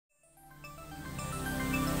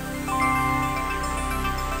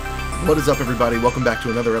What is up, everybody? Welcome back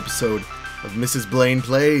to another episode of Mrs. Blane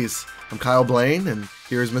Plays. I'm Kyle Blane, and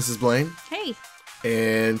here's Mrs. Blane. Hey.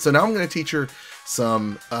 And so now I'm going to teach her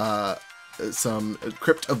some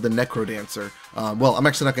Crypt of the Necrodancer. Well, I'm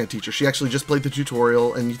actually not going to teach her. She actually just played the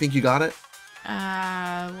tutorial, and you think you got it?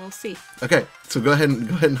 We'll see. Okay, so go ahead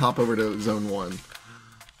and hop over to Zone 1.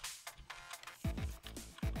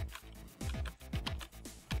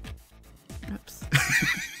 Oops.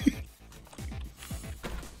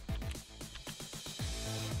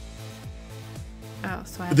 Oh,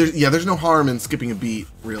 so There's no harm in skipping a beat,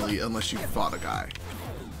 really, unless you fought a guy.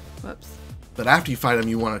 Whoops. But after you fight him,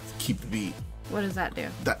 you want to keep the beat. What does that do?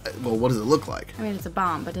 Well, what does it look like? I mean, it's a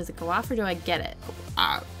bomb, but does it go off or do I get it?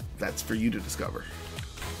 That's for you to discover.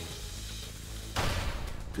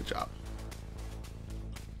 Good job.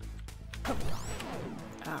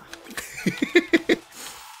 Ah.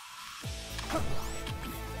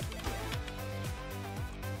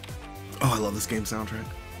 Oh, I love this game soundtrack.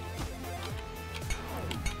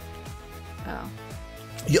 Oh.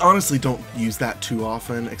 You honestly don't use that too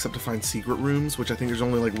often, except to find secret rooms, which I think there's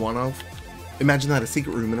only like one of. Imagine that, a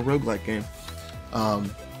secret room in a roguelike game. So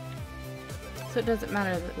it doesn't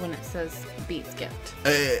matter when it says beat skipped.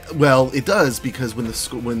 Well, it does, because when in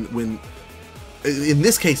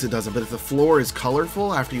this case it doesn't, but if the floor is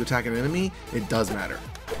colorful after you attack an enemy, it does matter.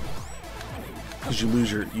 Because you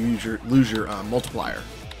lose your multiplier.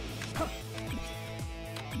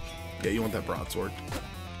 Yeah, you want that broadsword.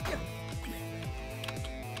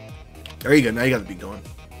 There you go, now you got the beat going.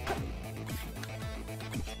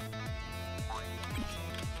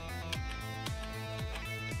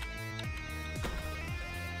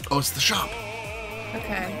 Oh, it's the shop.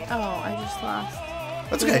 Okay. Oh, I just lost.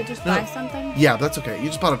 That's Did okay. I just buy something? Yeah, that's okay. You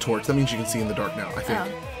just bought a torch. That means you can see in the dark now, I think.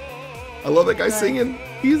 Oh. I love that guy singing.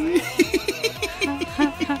 He's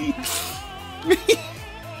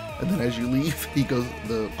And then as you leave,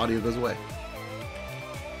 the audio goes away.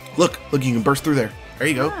 Look, you can burst through there. There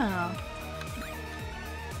you go. Oh.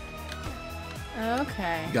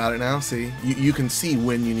 Okay. Got it now? See? You can see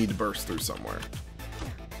when you need to burst through somewhere.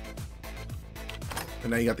 And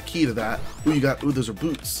now you got the key to that. Ooh, those are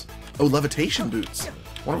boots. Oh, levitation boots. I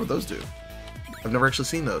wonder what those do. I've never actually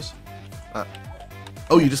seen those.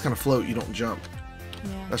 Oh, you just kind of float. You don't jump.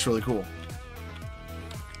 Yeah. That's really cool.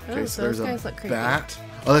 Okay, so those guys look creepy. Bat.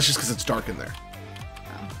 Oh, that's just because it's dark in there.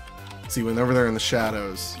 Oh. See, when over there in the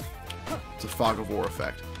shadows, it's a fog of war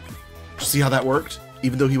effect. See how that worked?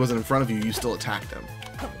 Even though he wasn't in front of you, you still attacked him.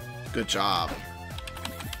 Good job.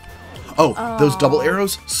 Oh, those double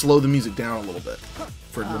arrows slow the music down a little bit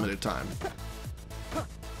for a limited time.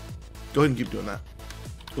 Go ahead and keep doing that.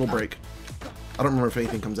 It'll break. I don't remember if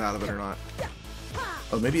anything comes out of it or not.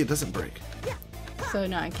 Oh, maybe it doesn't break. So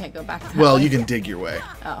no, I can't go back. Well, you can dig your way.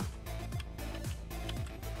 Oh.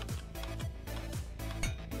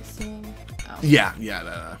 Seeing? Oh. Yeah.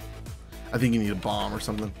 No. I think you need a bomb or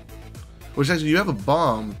something. Which actually, you have a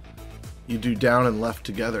bomb. You do down and left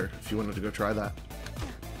together if you wanted to go try that.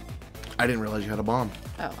 I didn't realize you had a bomb.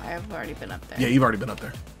 Oh, I've already been up there. Yeah, you've already been up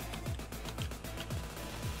there.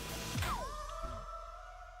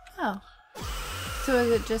 Oh. So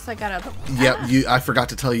is it just I gotta... Yep, I forgot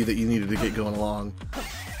to tell you that you needed to get going along.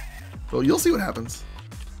 Well, you'll see what happens.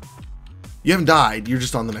 You haven't died, you're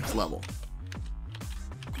just on the next level.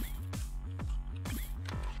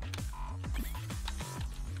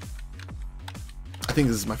 I think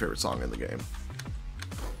this is my favorite song in the game.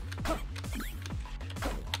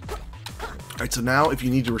 Alright, so now if you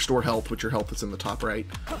need to restore health, which your health is in the top right,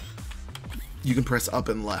 you can press up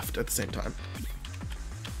and left at the same time.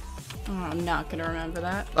 Oh, I'm not gonna remember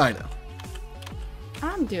that. I know.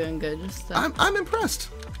 I'm doing good. Just I'm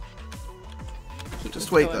impressed. keep Just this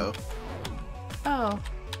wait going. though. Oh.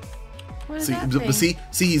 What is See, that but thing?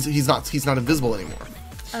 see, he's not invisible anymore.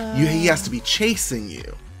 He has to be chasing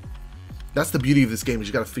you. That's the beauty of this game, is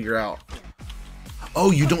you got to figure out.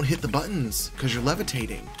 Oh, you don't hit the buttons because you're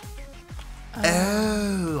levitating.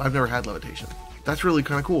 Oh, I've never had levitation. That's really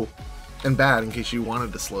kind of cool and bad in case you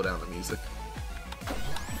wanted to slow down the music.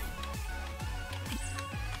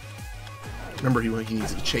 Remember, he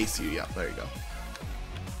needs to chase you. Yeah, there you go.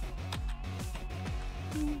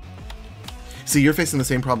 See, you're facing the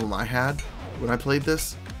same problem I had when I played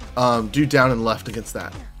this. Do down and left against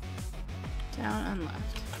that. Down and left.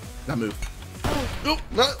 Now move. Oh,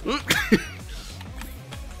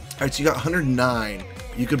 Alright, so you got 109.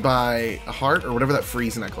 You could buy a heart or whatever that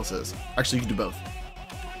freeze necklace is. Actually, you can do both.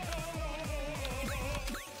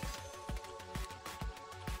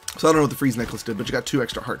 So I don't know what the freeze necklace did, but you got 2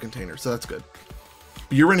 extra heart containers, so that's good.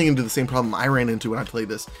 You're running into the same problem I ran into when I played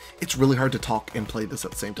this. It's really hard to talk and play this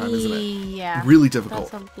at the same time, isn't it? Yeah. Really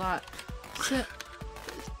difficult. That's a lot. So,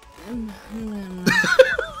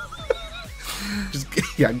 Just,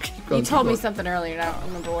 yeah, keep going. you told me something earlier, and I don't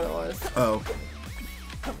remember what it was. Oh.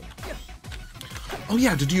 Oh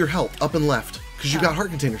yeah, to do your health, up and left. Because you got heart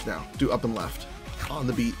containers now. Do up and left. On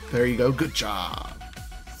the beat. There you go. Good job.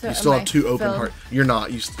 So You still am have I 2 open filled- heart. You're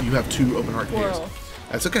not. You have 2 open heart containers. Whoa.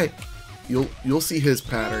 That's okay. You'll see his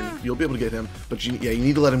pattern. You'll be able to get him. But you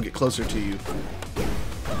need to let him get closer to you.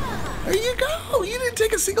 There you go. You didn't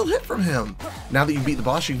take a single hit from him. Now that you beat the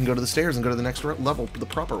boss, you can go to the stairs and go to the next level the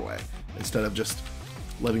proper way instead of just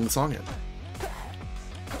letting the song in.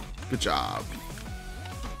 Good job.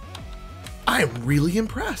 I am really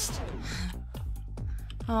impressed.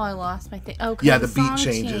 Oh, I lost my thing. Oh, Yeah, the beat song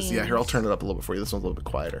changes. changed. Yeah, here, I'll turn it up a little bit for you. This one's a little bit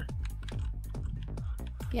quieter.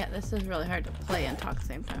 Yeah, this is really hard to play and talk at the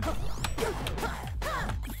same time.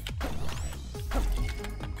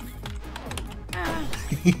 Ah,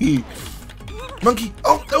 Monkey!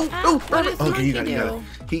 Oh, no, no! what does Okay, you got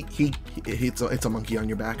monkey it. It's a monkey on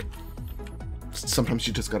your back. Sometimes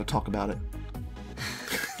you just gotta talk about it.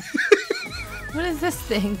 what is this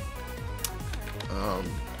thing?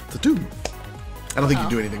 It's a tube. I don't think you can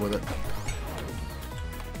do anything with it.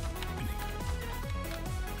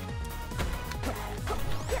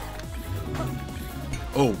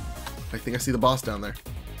 Oh, I think I see the boss down there.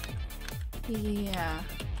 Yeah.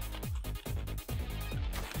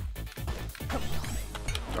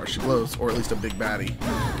 There she blows, or at least a big baddie.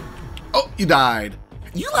 Oh, you died.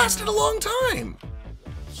 You lasted a long time.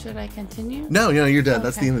 Should I continue? No, you're dead. Okay.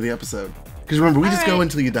 That's the end of the episode. Because remember, we just go Alright.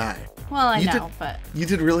 until you die. Well, I You know, did- but You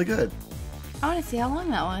did really good. I want to see how long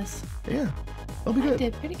that was. Yeah, that'll be I good.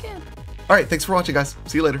 did pretty good. All right, thanks for watching, guys.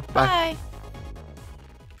 See you later. Bye. Bye.